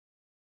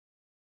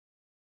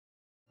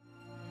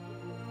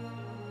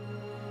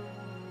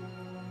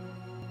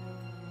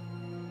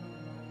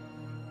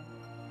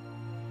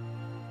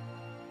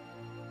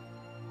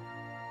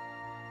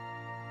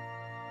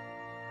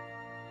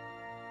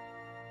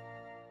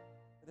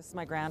This is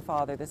my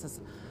grandfather. This is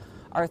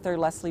Arthur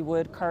Leslie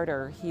Wood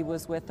Carter. He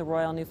was with the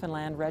Royal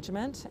Newfoundland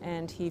Regiment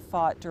and he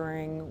fought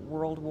during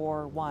World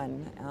War I.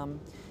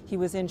 He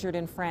was injured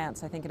in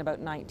France, I think in about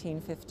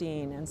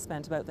 1915, and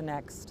spent about the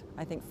next,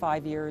 I think,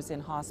 5 years in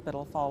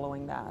hospital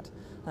following that.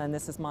 And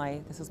this is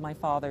my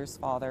father's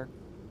father.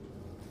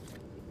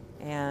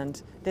 And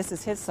this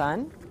is his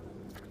son,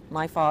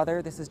 my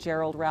father. This is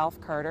Gerald Ralph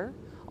Carter,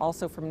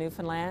 also from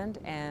Newfoundland,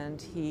 and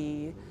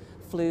he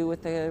flew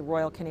with the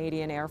Royal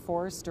Canadian Air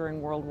Force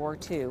during World War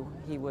II.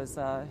 He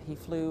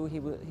flew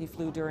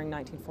during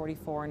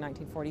 1944 and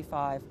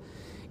 1945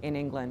 in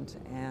England,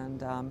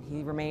 and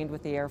he remained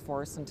with the Air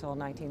Force until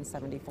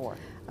 1974.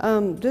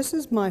 This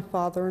is my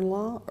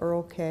father-in-law,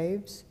 Cheryl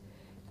Caves.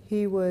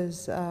 He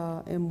was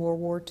in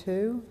World War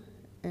II,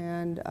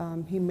 and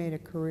he made a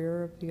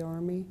career of the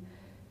Army.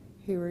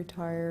 He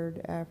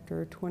retired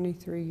after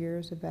 23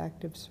 years of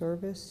active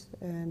service,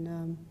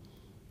 and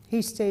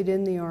he stayed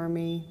in the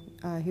Army.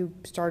 He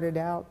started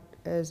out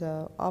as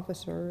an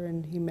officer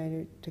and he made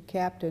it to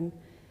captain,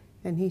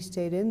 and he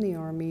stayed in the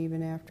Army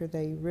even after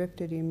they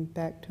rifted him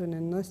back to an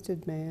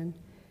enlisted man.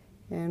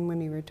 And when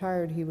he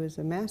retired, he was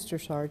a master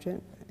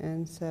sergeant,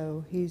 and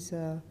so he's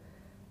a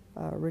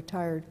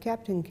retired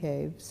Captain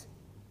Caves.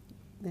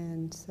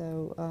 And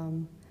so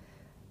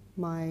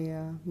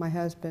my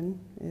husband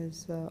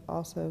is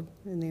also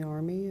in the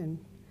Army, and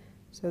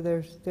so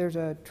there's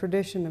a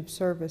tradition of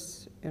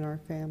service in our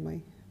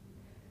family.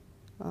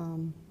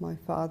 My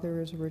father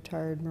is a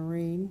retired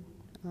Marine,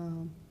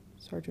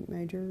 Sergeant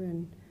Major,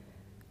 and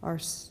our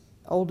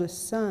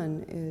oldest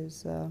son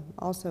is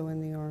also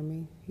in the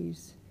Army.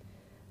 He's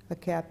a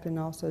captain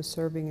also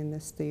serving in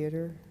this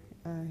theater.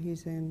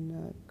 He's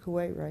in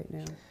Kuwait right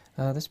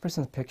now. This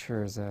person's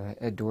picture is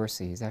Ed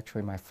Dorsey. He's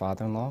actually my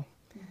father-in-law,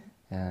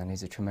 and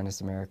he's a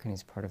tremendous American.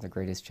 He's part of the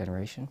Greatest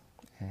Generation,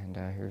 and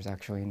he was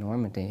actually in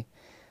Normandy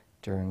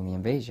during the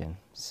invasion.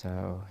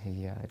 So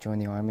he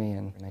joined the Army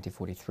in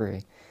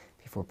 1943.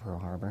 Before Pearl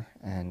Harbor,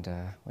 and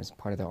was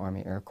part of the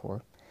Army Air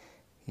Corps.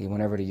 He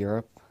went over to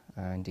Europe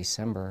in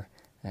December,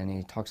 and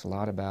he talks a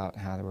lot about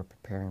how they were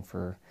preparing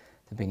for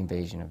the big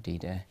invasion of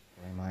D-Day.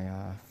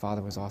 My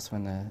father was also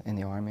in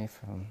the Army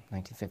from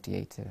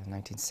 1958 to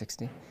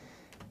 1960,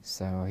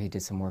 so he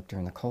did some work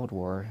during the Cold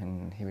War,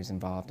 and he was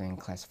involved in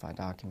classified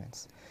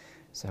documents.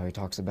 So he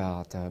talks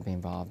about being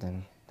involved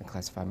in the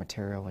classified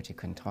material, which he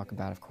couldn't talk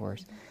about, of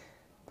course.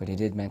 But he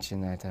did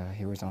mention that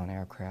he was on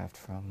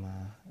aircraft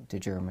to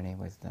Germany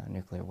with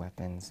nuclear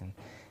weapons and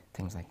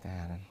things like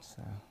that, and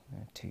so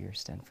a 2-year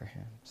stint for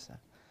him. So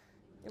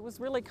it was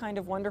really kind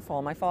of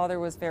wonderful. My father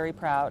was very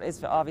proud,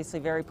 is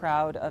obviously very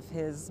proud of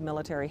his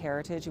military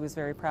heritage. He was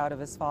very proud of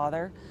his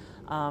father.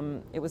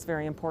 It was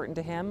very important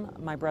to him.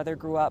 My brother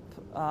grew up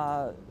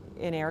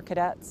in Air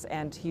Cadets,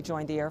 and he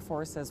joined the Air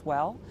Force as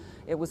well.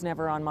 It was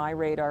never on my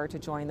radar to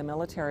join the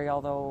military,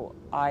 although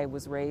I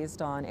was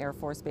raised on Air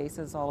Force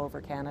bases all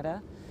over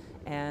Canada,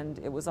 and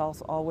it was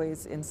also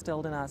always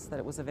instilled in us that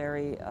it was a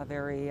very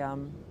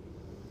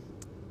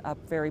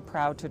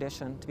proud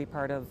tradition to be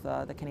part of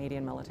the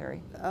Canadian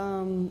military.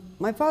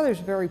 My father's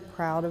very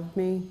proud of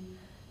me,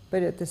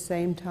 but at the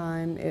same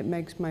time, it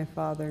makes my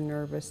father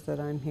nervous that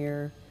I'm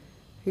here.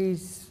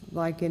 He's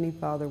like any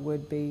father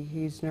would be.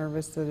 He's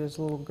nervous that his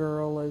little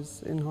girl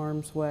is in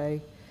harm's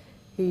way.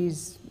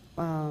 He's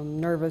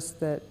nervous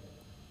that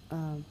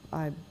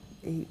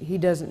he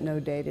doesn't know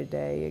day to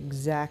day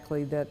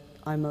exactly that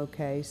I'm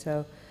okay.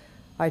 So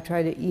I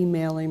try to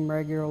email him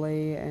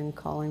regularly and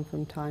call him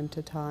from time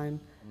to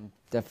time. I'm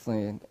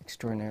definitely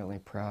extraordinarily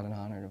proud and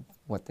honored of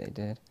what they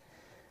did.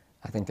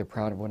 I think they're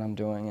proud of what I'm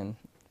doing in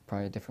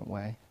probably a different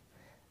way.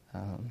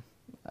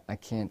 I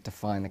can't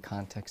define the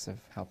context of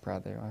how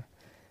proud they are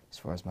as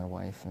far as my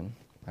wife and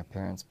my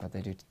parents, but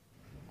they do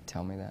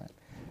tell me that.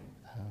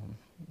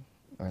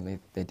 Or at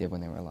least they did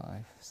when they were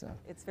alive. So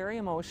it's very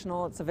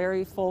emotional. It's a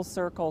very full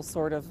circle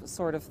sort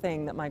of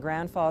thing that my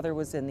grandfather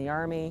was in the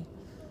Army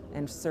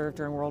and served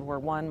during World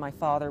War I. My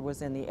father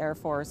was in the Air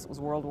Force, was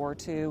World War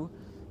II,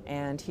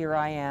 and here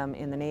I am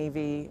in the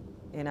Navy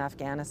in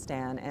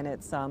Afghanistan. And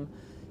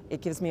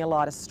it gives me a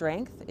lot of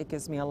strength. It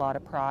gives me a lot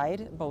of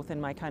pride, both in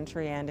my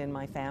country and in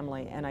my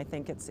family. And I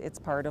think it's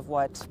part of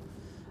what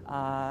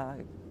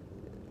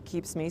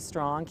keeps me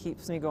strong,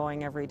 keeps me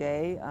going every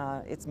day.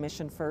 It's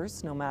mission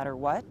first, no matter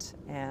what,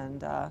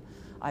 and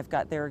I've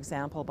got their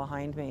example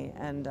behind me.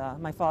 And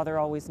my father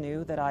always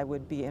knew that I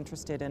would be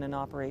interested in an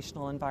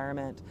operational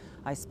environment.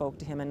 I spoke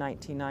to him in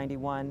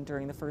 1991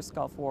 during the first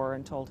Gulf War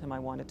and told him I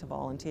wanted to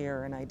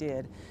volunteer, and I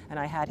did. And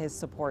I had his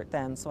support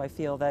then, so I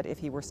feel that if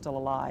he were still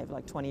alive,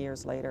 like 20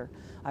 years later,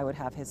 I would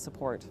have his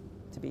support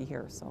to be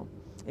here. So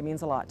it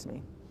means a lot to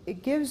me.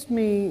 It gives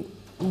me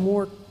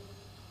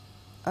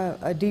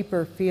a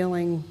deeper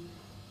feeling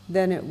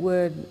than it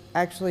would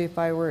actually if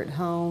I were at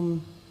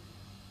home,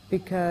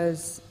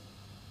 because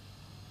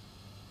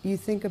you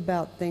think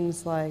about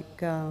things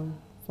like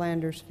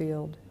Flanders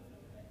Field.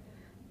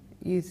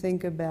 You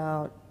think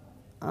about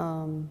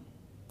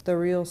the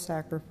real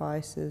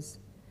sacrifices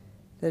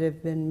that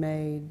have been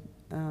made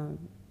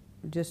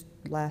just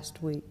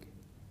last week.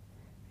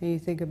 and you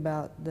think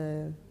about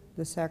the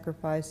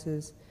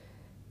sacrifices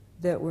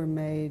that were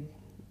made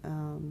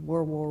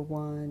World War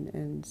I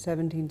and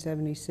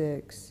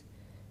 1776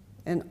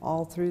 and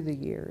all through the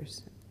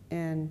years.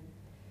 And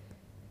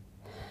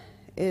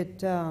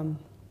it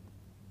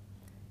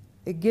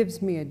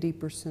gives me a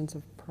deeper sense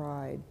of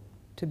pride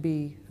to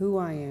be who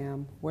I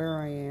am, where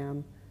I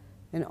am,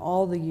 and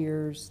all the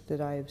years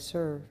that I have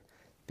served.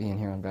 Being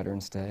here on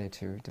Veterans Day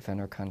to defend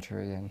our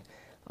country and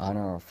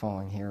honor our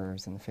fallen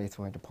heroes and the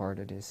faithfully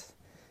departed is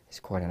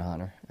quite an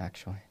honor,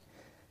 actually.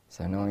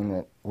 So knowing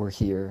that we're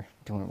here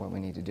doing what we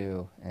need to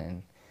do,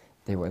 and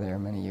they were there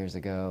many years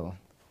ago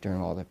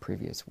during all the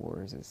previous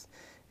wars, it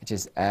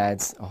just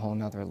adds a whole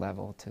nother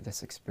level to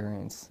this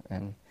experience,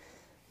 and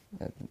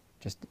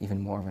just even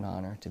more of an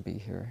honor to be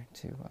here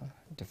to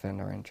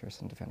defend our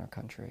interests and defend our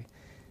country.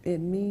 It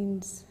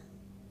means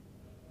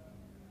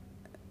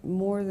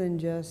more than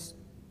just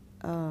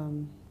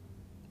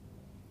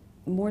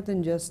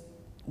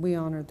we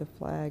honor the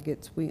flag.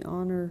 It's we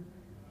honor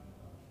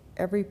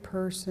every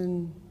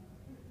person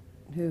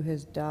who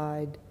has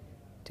died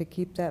to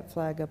keep that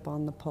flag up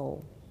on the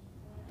pole.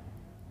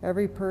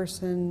 Every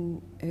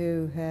person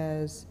who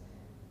has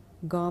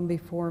gone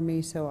before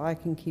me so I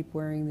can keep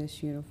wearing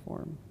this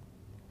uniform.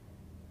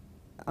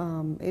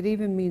 It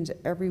even means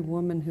every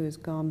woman who has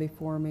gone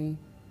before me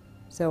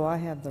so I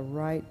have the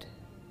right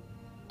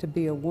to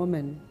be a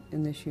woman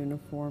in this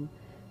uniform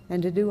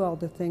and to do all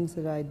the things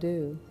that I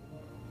do.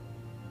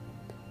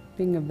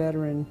 Being a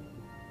veteran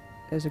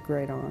is a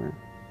great honor.